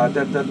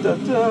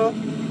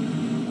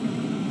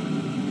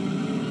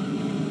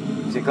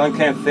 See, Glenn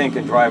can't think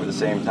and drive at the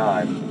same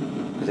time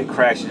because he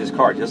crashes his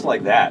car just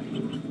like that.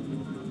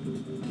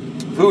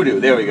 Voodoo,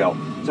 there we go.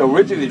 So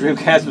originally the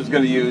Dreamcast was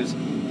going to use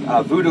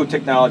Voodoo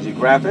technology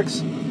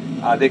graphics.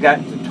 They got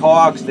into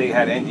talks, they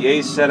had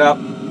NDAs set up,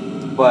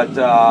 but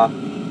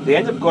they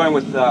ended up going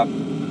with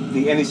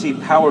the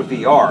NEC Power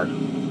VR.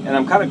 And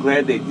I'm kind of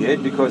glad they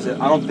did, because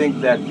I don't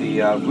think that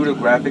the Voodoo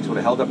graphics would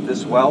have held up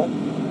this well,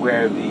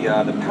 where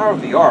the Power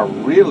VR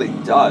really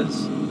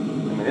does. I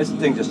mean, this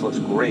thing just looks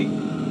great.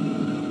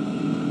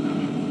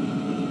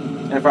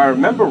 And if I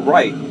remember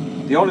right,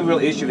 the only real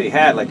issue they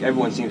had, like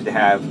everyone seems to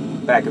have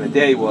back in the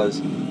day, was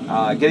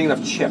getting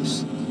enough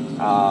chips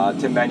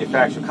to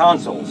manufacture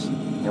consoles.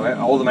 You know,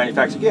 all the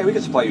manufacturers, yeah, we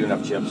can supply you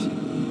enough chips.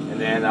 And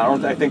then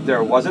I think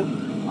there wasn't.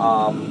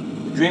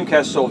 The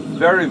Dreamcast sold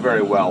very,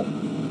 very well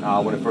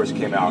when it first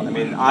came out. I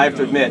mean, I have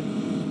to admit,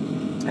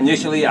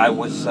 initially I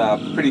was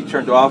pretty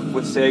turned off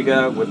with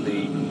Sega, with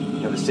the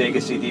the Sega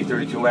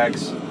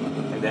CD32X,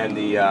 and then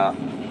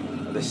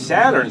the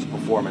Saturn's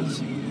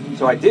performance.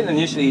 So I didn't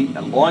initially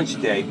at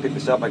launch day pick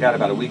this up. I got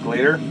about a week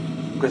later,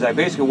 because I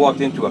basically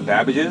walked into a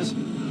Babbage's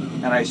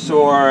and I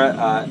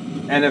saw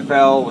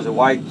NFL was a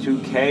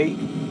Y2K,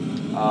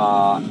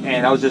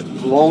 and I was just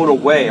blown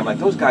away. I'm like,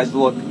 those guys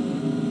look,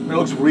 it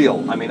looks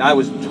real. I mean, I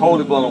was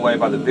totally blown away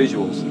by the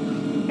visuals.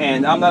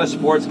 And I'm not a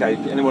sports guy.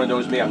 Anyone who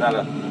knows me, I'm not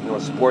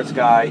a sports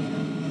guy,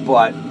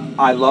 but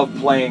I love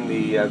playing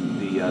the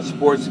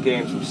sports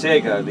games from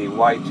Sega, the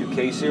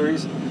Y2K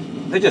series.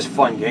 They're just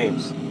fun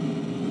games.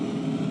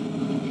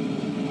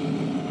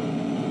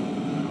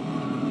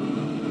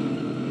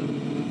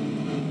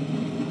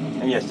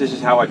 And yes, this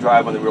is how I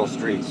drive on the real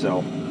street.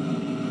 So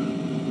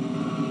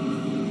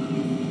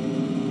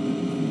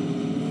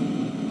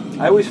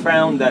I always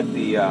found that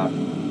the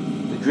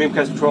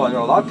Dreamcast controller, I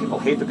know a lot of people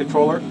hate the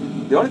controller.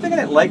 The only thing I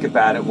didn't like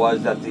about it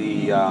was that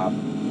the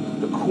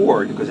the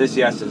cord, because this,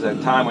 yes, is a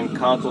time when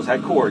consoles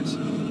had cords,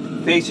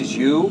 faces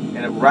you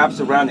and it wraps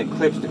around and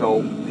clips to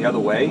go the other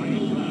way.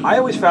 I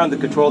always found the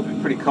controller to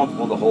be pretty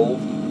comfortable to hold.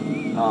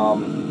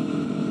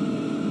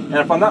 And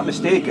if I'm not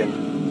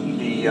mistaken,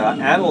 the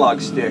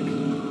analog stick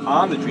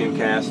on the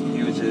Dreamcast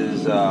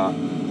uses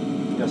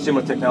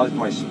similar technology to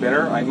my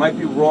spinner. I might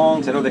be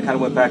wrong, because I know they kind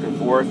of went back and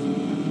forth.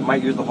 I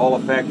might use the Hall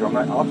effect, or I'll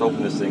have to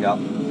open this thing up.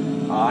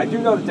 I do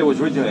know that there was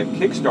originally a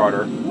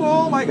Kickstarter,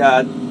 oh my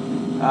god,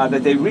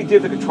 that they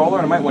redid the controller,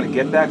 and I might want to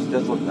get that because it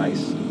does look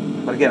nice.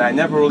 But again, I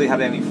never really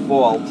had any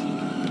fault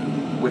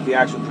with the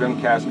actual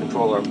Dreamcast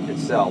controller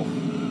itself.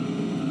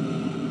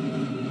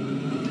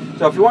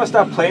 So if you want to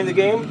stop playing the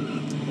game,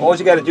 all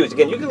you got to do is,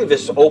 again, you can leave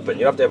this open.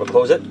 You don't have to ever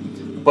close it.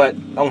 But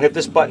I'm going to hit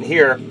this button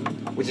here,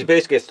 which is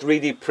basically a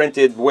 3D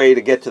printed way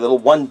to get to the little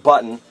one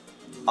button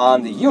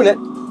on the unit.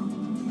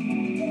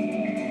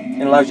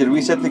 And allows you to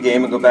reset the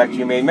game and go back to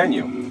your main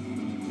menu.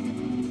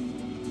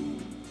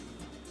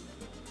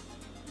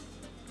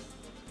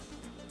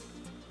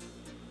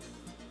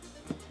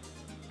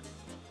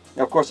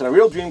 Now, of course, on a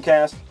real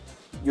Dreamcast,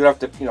 you'd have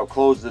to,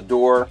 close the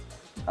door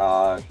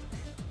to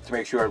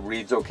make sure it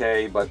reads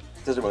okay, but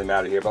it doesn't really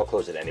matter here, but I'll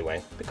close it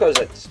anyway, because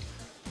it's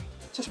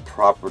just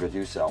proper to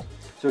do so.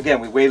 So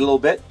again, we wait a little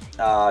bit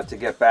to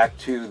get back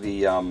to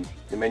the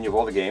menu of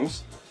all the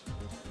games.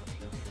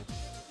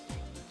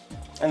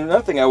 And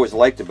another thing I always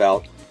liked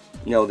about,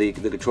 the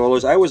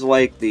controllers, I always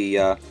liked the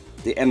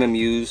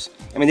MMUs.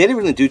 I mean, they didn't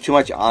really do too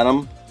much on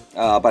them,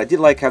 but I did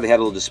like how they had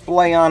a little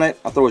display on it.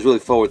 I thought it was really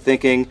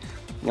forward-thinking.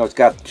 It's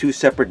got 2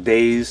 separate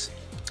bays,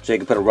 so you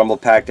can put a rumble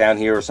pack down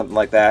here or something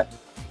like that.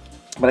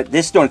 But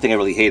this is the only thing I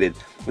really hated,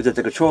 was that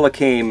the controller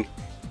came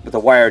with a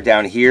wire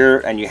down here,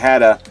 and you had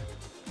to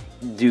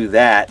do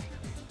that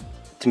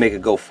to make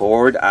it go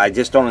forward. I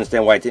just don't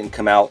understand why it didn't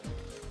come out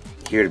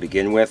here to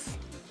begin with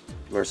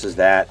versus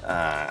that.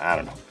 I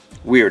don't know.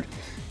 Weird.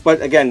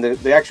 But again,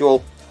 the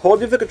actual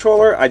holding of the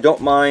controller, I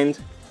don't mind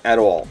at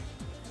all.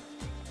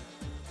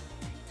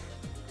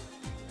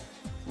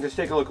 Let's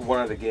take a look at one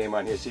other game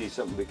on here, see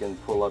something we can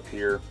pull up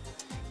here.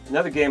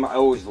 Another game I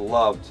always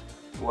loved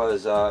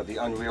was the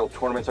Unreal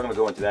Tournament, so I'm going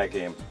to go into that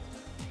game.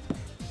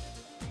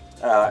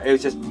 It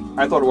was just,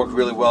 I thought it worked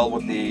really well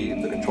with the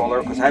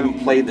controller, because I haven't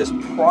played this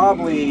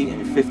probably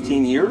in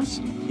 15 years,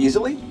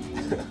 easily.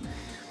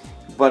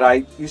 But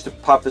I used to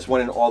pop this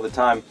one in all the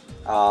time.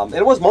 And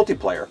it was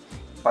multiplayer,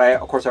 but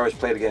of course I always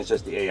played against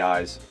just the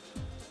AIs.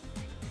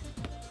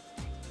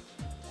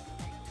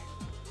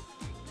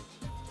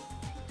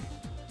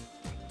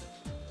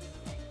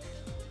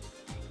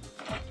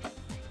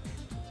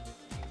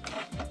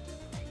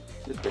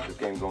 Just get this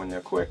game going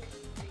there quick.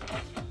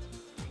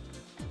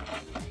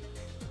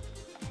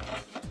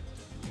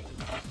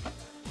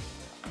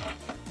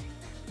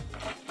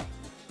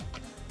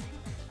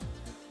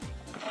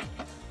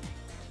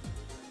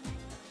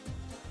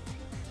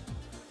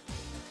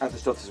 I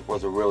just thought this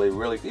was a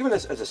really, even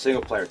as a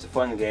single player, it's a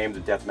fun game, the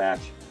deathmatch.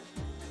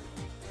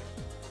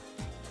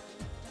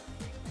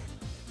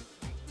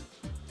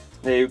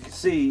 Now you can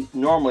see,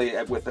 normally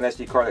with an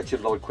SD card that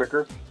should load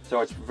quicker, so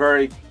it's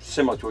very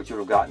similar to what you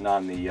would have gotten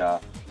on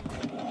the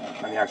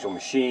actual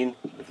machine,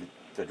 with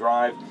the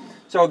drive.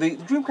 So the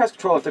Dreamcast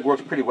controller, I think,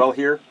 works pretty well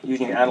here,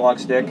 using an analog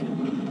stick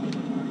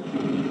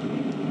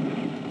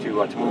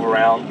to move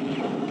around.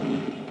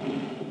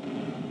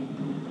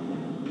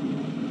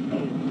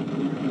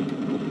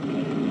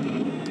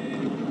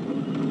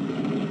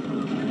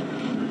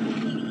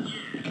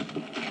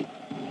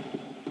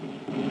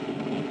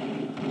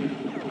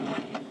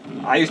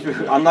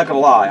 I'm not going to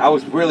lie, I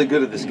was really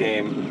good at this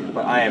game,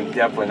 but I am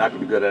definitely not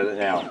going to be good at it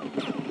now.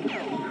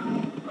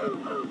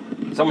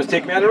 Someone's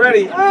taking me out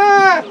already!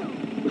 Ah!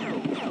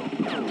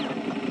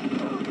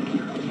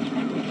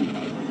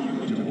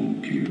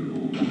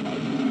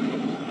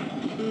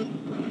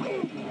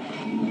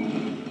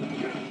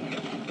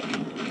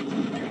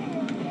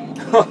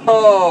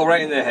 Oh,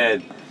 right in the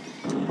head.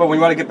 But when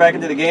you want to get back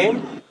into the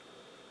game,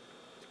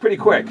 it's pretty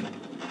quick.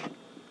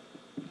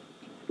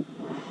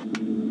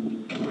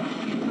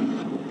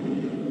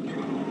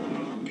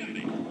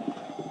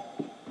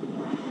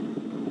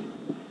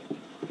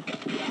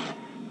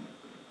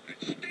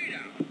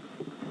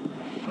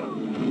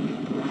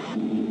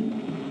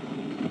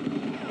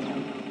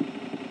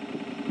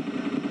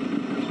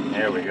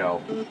 There we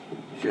go.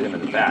 Shoot him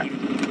in the back.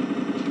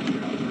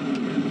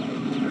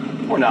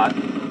 Or not.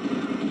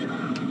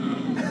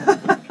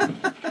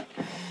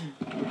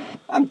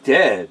 I'm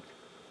dead.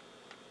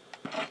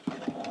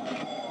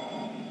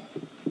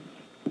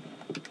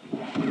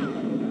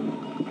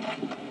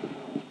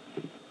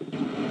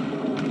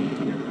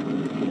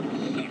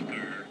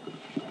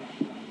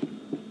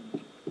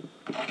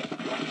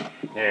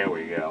 There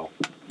we go.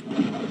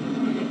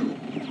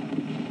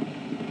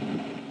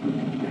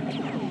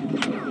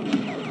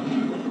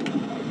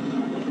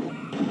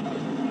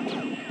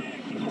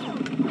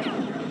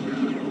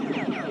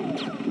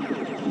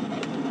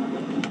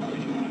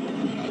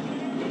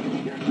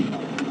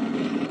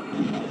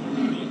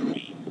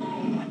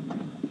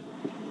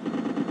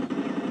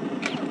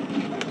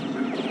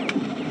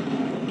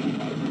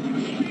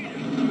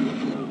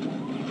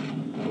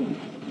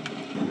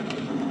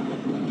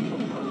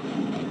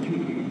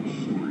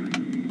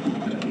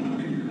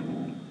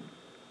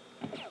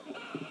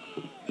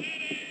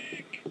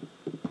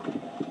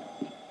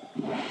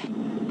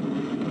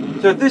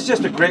 So this is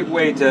just a great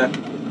way to,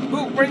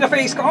 ooh, right in the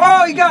face,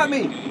 oh, you got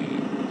me!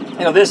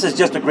 You know, this is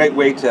just a great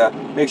way to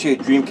make sure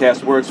your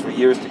Dreamcast works for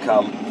years to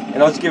come. And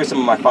let's give you some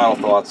of my final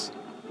thoughts.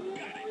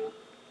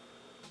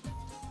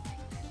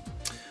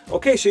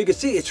 Okay, so you can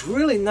see it's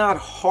really not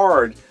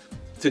hard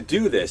to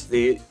do this.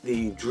 The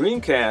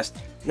Dreamcast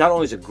not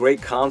only is a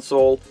great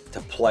console to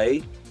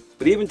play,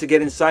 but even to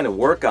get inside and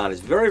work on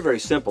is very, very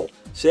simple.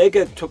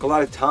 Sega took a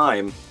lot of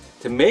time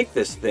to make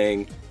this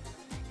thing.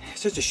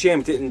 It's such a shame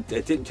it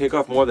didn't take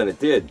off more than it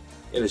did.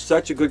 It is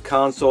such a good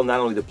console, not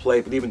only to play,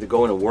 but even to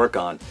go in and work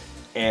on.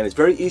 And it's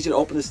very easy to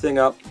open this thing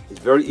up. It's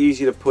very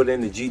easy to put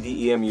in the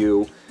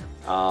GDEMU.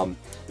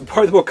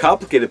 Probably the more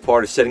complicated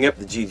part is setting up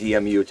the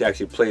GDEMU to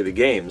actually play the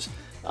games.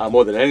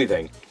 More than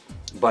anything,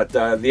 but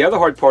the other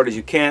hard part is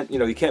you can't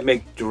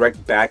make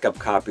direct backup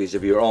copies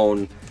of your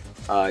own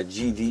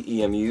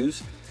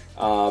GDEMUs.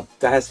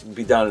 That has to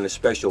be done in a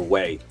special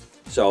way.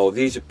 So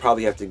these you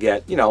probably have to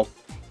get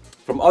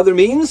from other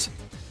means,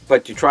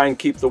 but you try and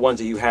keep the ones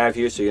that you have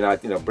here, so you're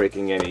not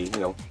breaking any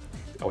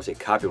I would say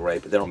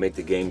copyright, but they don't make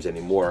the games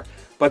anymore.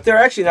 But they're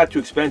actually not too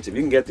expensive.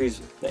 You can get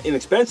these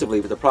inexpensively,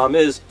 but the problem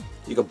is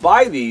you can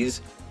buy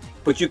these,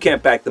 but you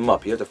can't back them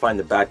up. You have to find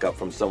the backup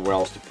from somewhere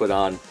else to put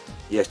on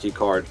the SD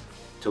card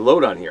to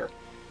load on here.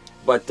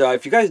 But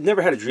if you guys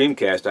never had a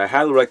Dreamcast, I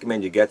highly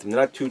recommend you get them. They're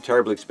not too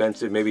terribly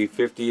expensive, maybe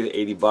 50 to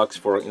 80 bucks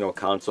for a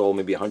console,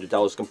 maybe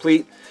 $100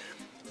 complete,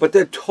 but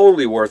they're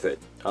totally worth it.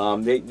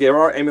 There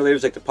are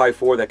emulators like the Pi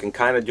 4 that can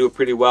kind of do it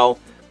pretty well,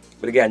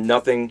 but again,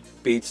 nothing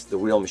beats the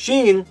real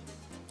machine.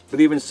 But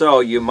even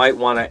so, you might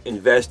want to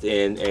invest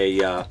in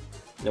a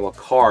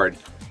card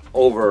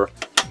over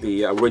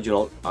the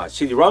original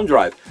CD-ROM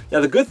drive. Now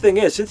the good thing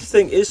is, since this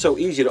thing is so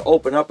easy to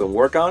open up and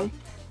work on,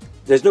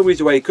 there's no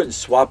reason why you couldn't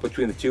swap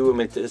between the two. I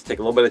mean, it does take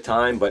a little bit of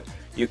time, but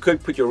you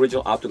could put your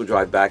original optical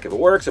drive back if it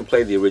works and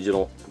play the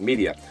original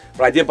media.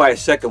 But I did buy a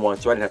second one,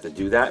 so I didn't have to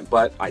do that,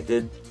 but I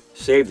did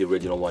save the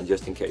original one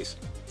just in case.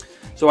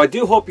 So I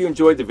do hope you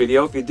enjoyed the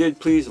video. If you did,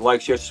 please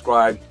like, share,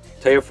 subscribe,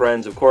 tell your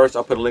friends. Of course,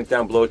 I'll put a link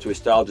down below to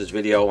Restalgia's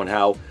video on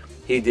how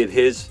he did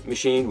his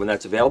machine when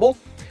that's available.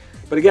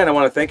 But again, I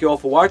want to thank you all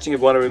for watching. If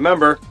you want to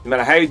remember, no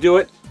matter how you do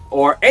it,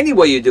 or any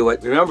way you do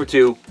it, remember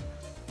to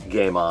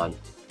game on.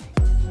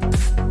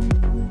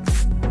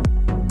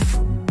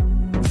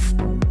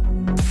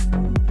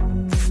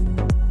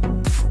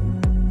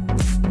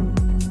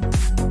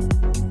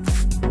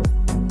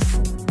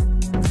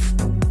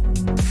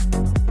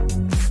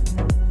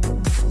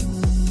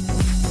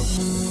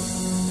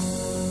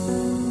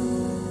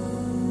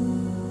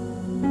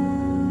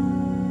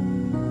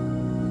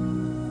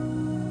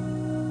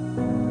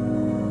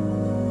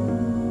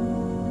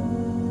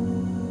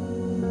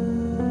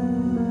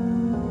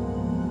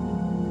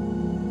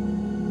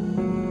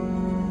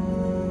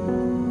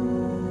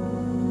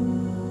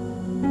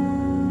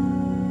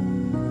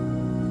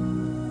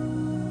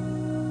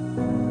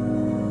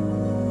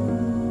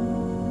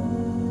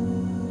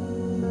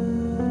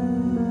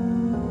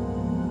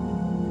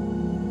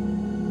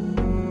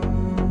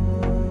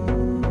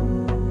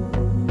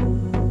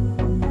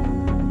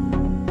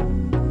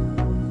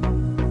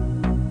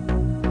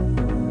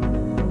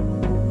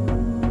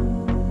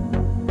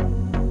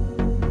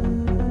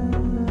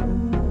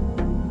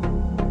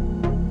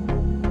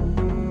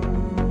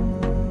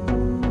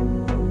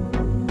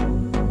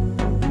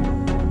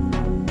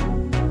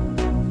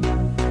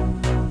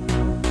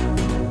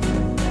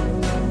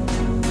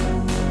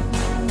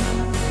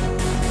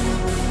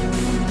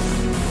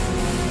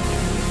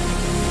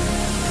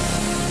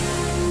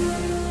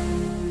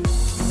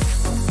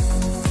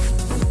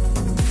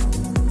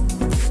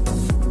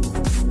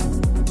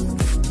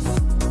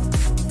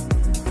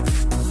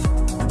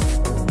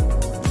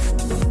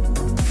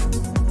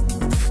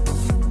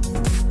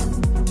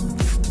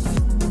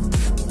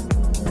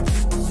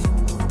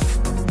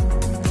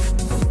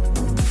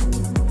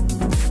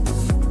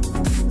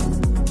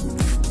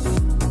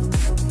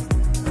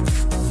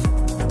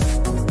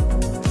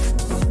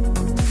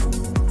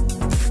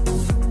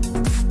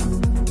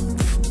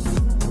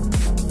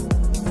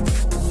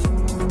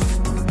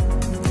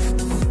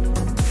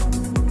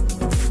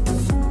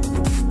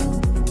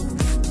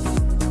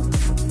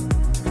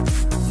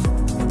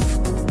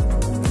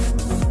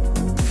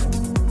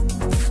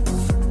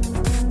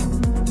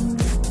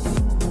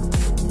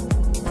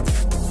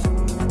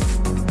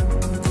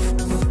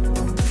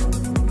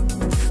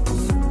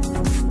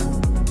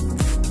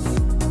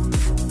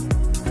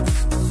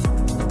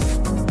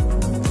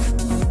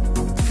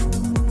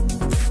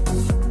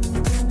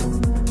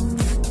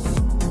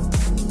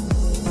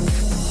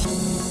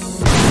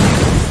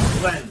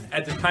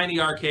 At the Tiny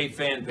Arcade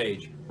fan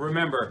page.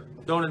 Remember,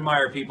 don't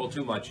admire people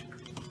too much.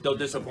 They'll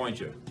disappoint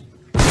you.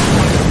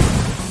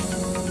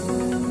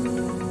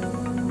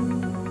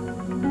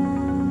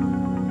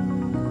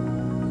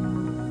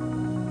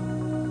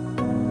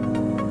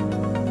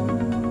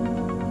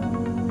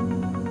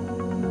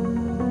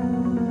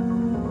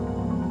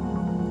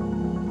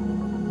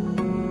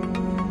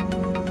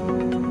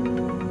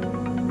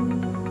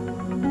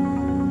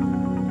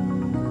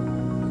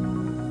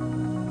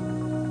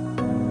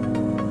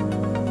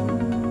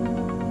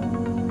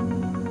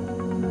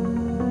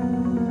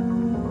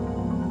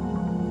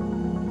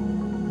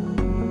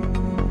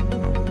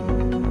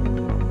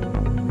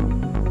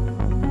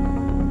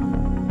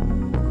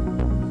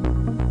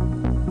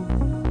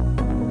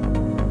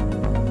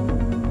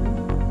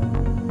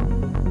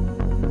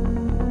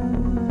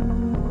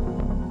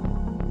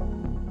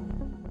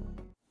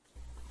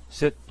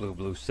 Sit, Blue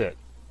Blue, sit.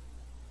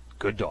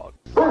 Good dog.